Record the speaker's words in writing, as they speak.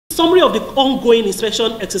Summary of the ongoing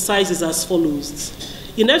inspection exercise is as follows.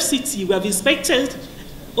 In FCT, we have inspected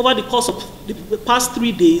over the course of the past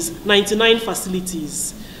 3 days, 99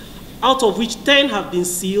 facilities, out of which 10 have been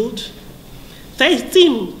sealed,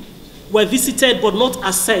 13 were visited but not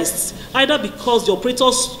assessed, either because the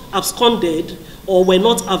operators absconded or were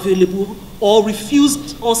not available or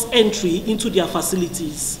refused us entry into their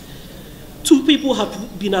facilities. 2 people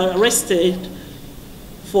have been arrested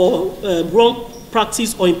for wrong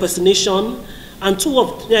practice or impersonation, and 2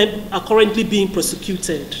 of them are currently being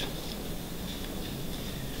prosecuted.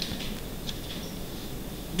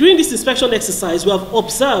 During this inspection exercise, we have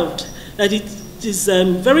observed that it is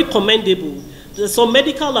very commendable that some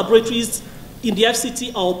medical laboratories in the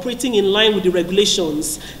FCT are operating in line with the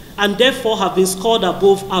regulations and therefore have been scored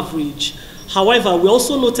above average. However, we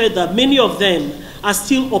also noted that many of them are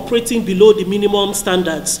still operating below the minimum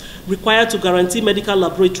standards required to guarantee medical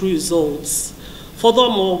laboratory results.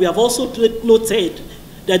 Furthermore, we have also noted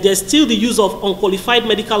that there's still the use of unqualified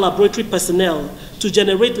medical laboratory personnel to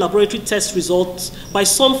generate laboratory test results by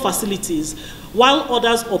some facilities, while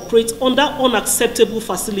others operate under unacceptable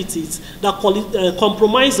facilities that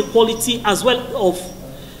compromise the quality as well of,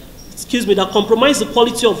 that compromise the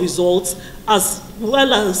quality of results as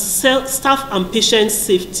well as staff and patient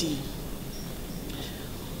safety.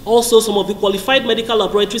 Also, some of the qualified medical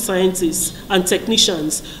laboratory scientists and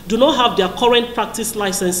technicians do not have their current practice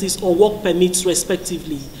licenses or work permits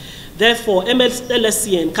respectively. Therefore,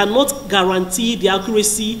 Mslcn cannot guarantee the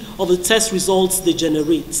accuracy of the test results they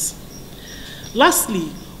generate. Lastly,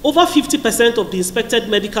 over 50% of the inspected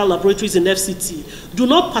medical laboratories in FCT do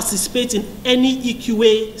not participate in any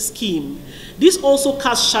EQA scheme. This also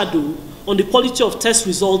casts shadow on the quality of test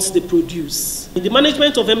results they produce. The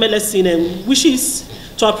management of Mslcn wishes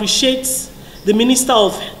to appreciate the Minister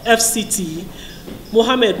of FCT,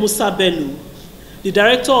 Mohammed Musa Bello, the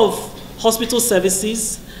Director of Hospital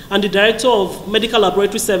Services, and the Director of Medical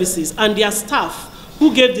Laboratory Services, and their staff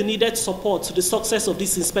who gave the needed support to the success of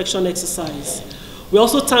this inspection exercise. We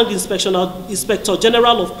also thank the Inspector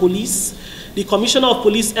General of Police, the Commissioner of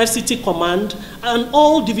Police FCT Command, and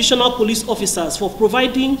all divisional police officers for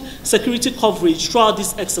providing security coverage throughout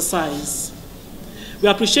this exercise. We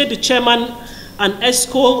appreciate the Chairman and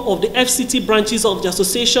ESCO of the FCT branches of the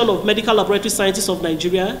Association of Medical Laboratory Scientists of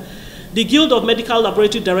Nigeria, the Guild of Medical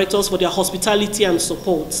Laboratory Directors for their hospitality and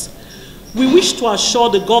support. We wish to assure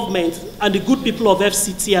the government and the good people of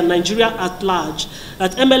FCT and Nigeria at large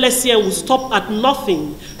that Mslcn will stop at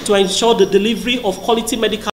nothing to ensure the delivery of quality medical